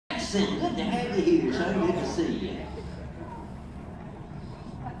Jackson, good to have you here, son. Good to see you.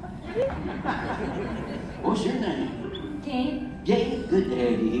 What's your name? Jane. Jane, good to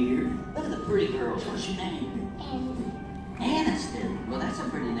have you here. Look at the pretty girls. What's your name? Aniston. Well, that's a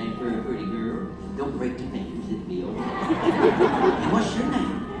pretty name for a pretty girl. Don't break your fingers, it'll be okay. And what's your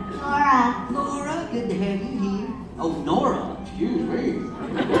name? Laura. Laura, good to have you here. Oh, Nora, excuse me.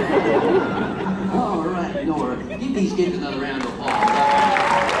 All right, Nora, give these kids another round of applause.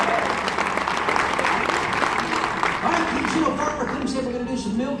 All right, kids, you know, Farmer Clem said we're going to do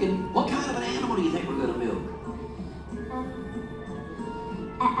some milking. What kind of an animal do you think we're going to milk?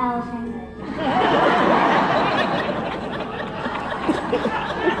 An elephant.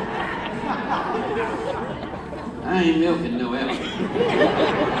 I ain't milking no elephant.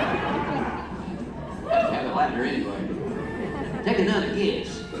 Have a ladder anyway. Take another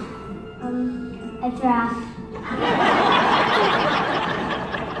guess. A giraffe.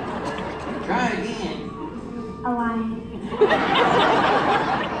 Try again. A lion.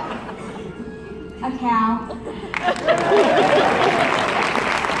 A cow.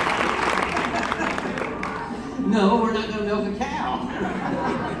 No, we're not going to milk a cow.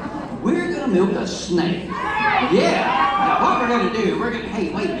 We're going to milk a snake. Yeah. Now, what we're going to do, we're going to, hey,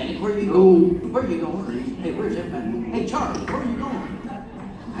 wait a minute, where you going? Where you going? Hey, where's everybody? Hey, Charlie, where are you going?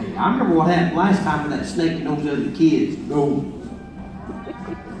 Hey, I remember what happened last time with that snake and those other kids. Go.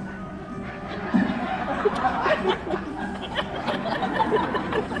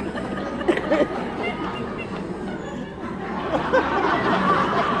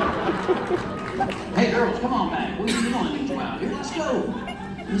 Hey, girls, come on back. What are you doing? I need you out here. Let's go.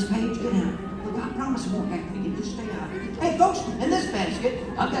 Miss Page, get out. Look, I promise it won't happen again. Just stay out here. Hey, folks, in this basket,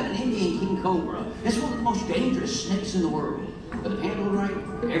 I've got an Indian king cobra. It's one of the most dangerous snakes in the world. But if handled right,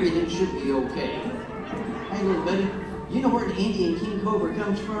 everything should be okay. Hey, little buddy, you know where the Indian king cobra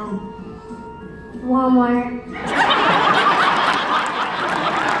comes from? Walmart.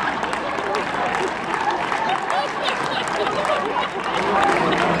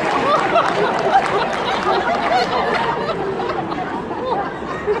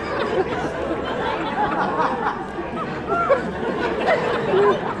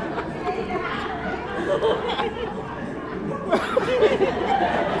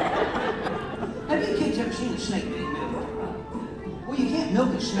 Have you kids ever seen a snake being milked? Well, you can't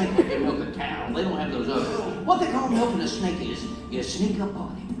milk a snake like you milk a cow. They don't have those others. What they call milking a snake is you sneak up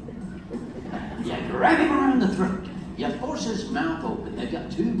on him. You grab him around the throat. You force his mouth open. They've got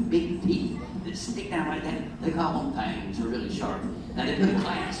two big teeth that stick down like that. They call them fangs. They're really sharp. Now they put a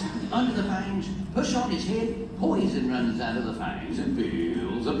glass under the fangs, push on his head, poison runs out of the fangs and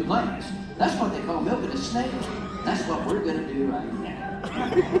fills up the glass. That's what they call milking a snake. That's what we're going to do right now.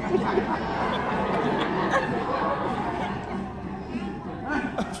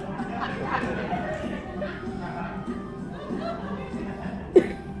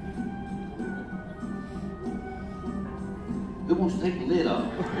 Who wants to take the lid off?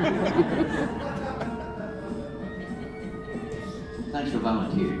 Thanks for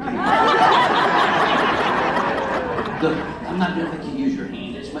volunteering. Look, I'm not going to make you use your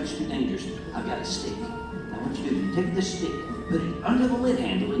hand. It's much too dangerous. I've got a stick. Now what you do, you take this stick, put it under the lid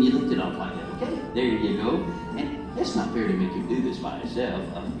handle, and you lift it off like that, okay? There you go. And it's not fair to make you do this by yourself.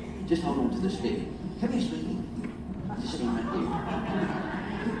 Just hold on to the stick. Come here, sweetie. Just stand right there.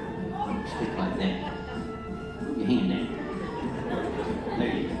 Stick like that. Move your hand down.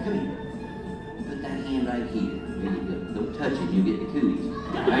 There you go. Come here. Put that hand right here. There you go. Don't touch it. You get the cooties.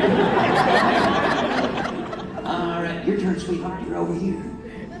 All right. Your turn, sweetheart. You're over here.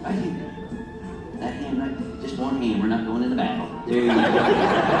 Right here. That hand right there. Just one hand. We're not going in the battle. There you go.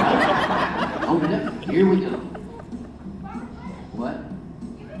 Hold it up. Here we go. What?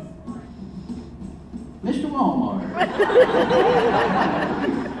 Mr. Walmart.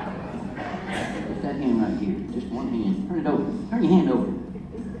 Put that hand right here. Just one hand. Turn it over. Turn your hand over.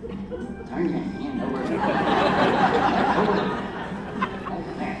 Turn your hand over. Hold it up.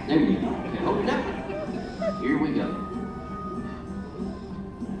 There you go. Okay, hold it up. Here we go.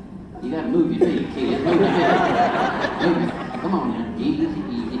 You gotta move your feet, kid. Move your feet. Move it. Come on now. Easy,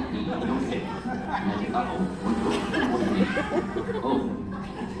 easy, easy. Okay. Uh-oh. Oh,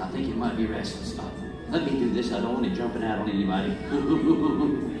 I think it might be restless. Let me do this. I don't want it jumping out on anybody.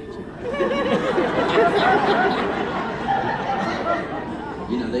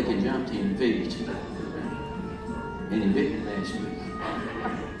 You know, they can jump 10 feet. And he bit me last week.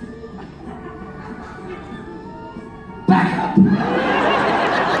 Back up! All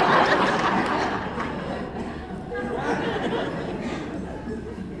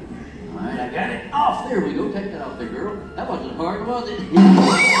right, I got it off. There we go. Take that off there, girl. That wasn't hard, was it?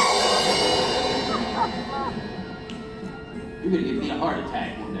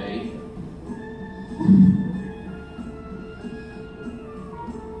 attack one day.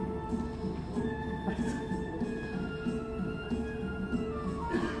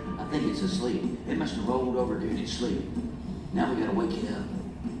 I think it's asleep. It must have rolled over during its sleep. Now we gotta wake it up.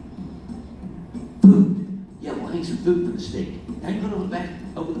 Food. Yeah, we'll hang some food for the snake. Now you put it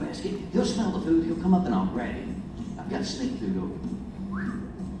over the basket. He'll smell the food. He'll come up and I'll grab him. I've got snake food over.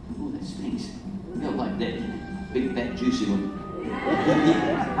 Oh, that stinks. He'll like that big, fat, juicy one.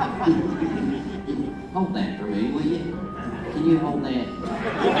 Hold that for me, will you? Can you hold that?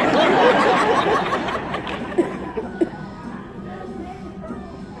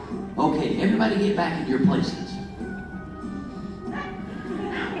 Okay, everybody get back in your places.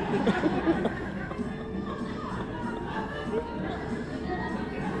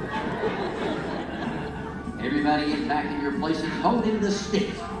 Everybody get back in your places, holding the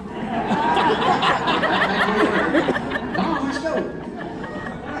stick. Come on, let's go.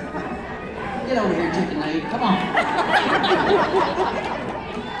 Get over here, chicken leg. Come on.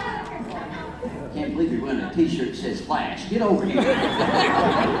 Can't believe you're wearing a t-shirt that says Flash. Get over here. There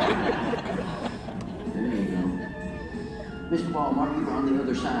you go. Mr. Walmart, you're on the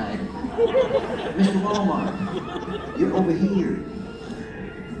other side. Mr. Walmart, you're over here.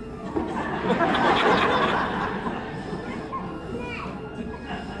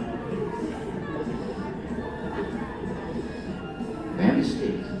 Grab a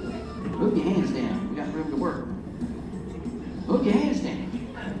stick. Move your hands down. We got room to work. Move your hands down.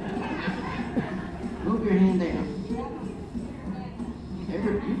 Move your hand down. You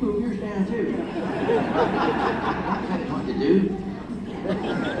move yours down too. I'll tell you what to do.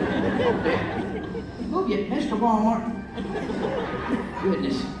 Move it, Mr. Walmart.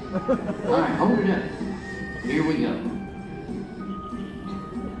 Goodness. All right, hold it up. Here we go.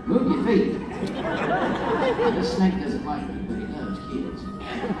 Move your feet. This snake doesn't like me, but he loves kids.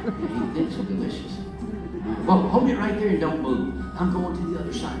 And he thinks they're delicious. Well, hold it right there and don't move. I'm going to the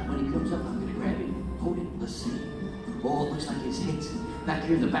other side. When he comes up, I'm going to grab him. Hold it. Let's see. Oh, it looks like his head's back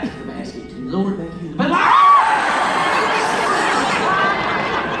here in the back of the basket. And lower back here in the back.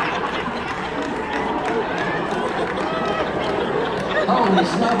 Holy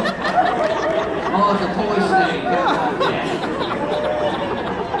smoke. Oh, it's a toy snake.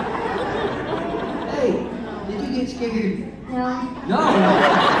 Hey, did you get scared? No. No.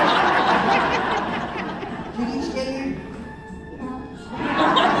 Did you get scared? No.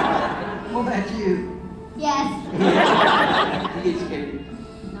 What about you? Yes. You get scared?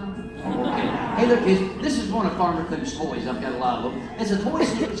 No. Okay. Hey, look, this is one of Farmer Cook's toys. I've got a lot of them. It's a toy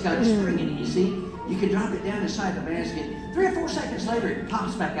snake that's got a string in it, you see? You can drop it down inside the basket. 3 or 4 seconds later, it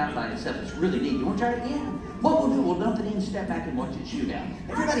pops back out by itself. It's really neat. You want to try it again? What we'll do, we'll dump it in, step back, and watch it shoot out.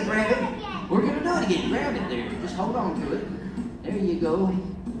 Everybody grab it. We're going to do it again. Grab it there. Just hold on to it. There you go.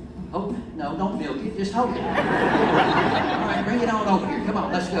 Oh, no, don't milk it. Just hold it. All right, bring it on over here. Come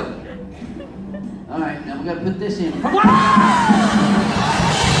on, let's go. All right, now we're going to put this in.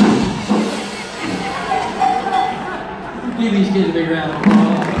 Give these kids a big round of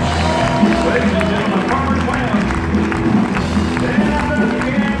applause. Ladies and gentlemen, Farmer's Land. Stand up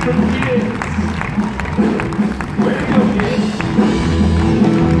again for the kids.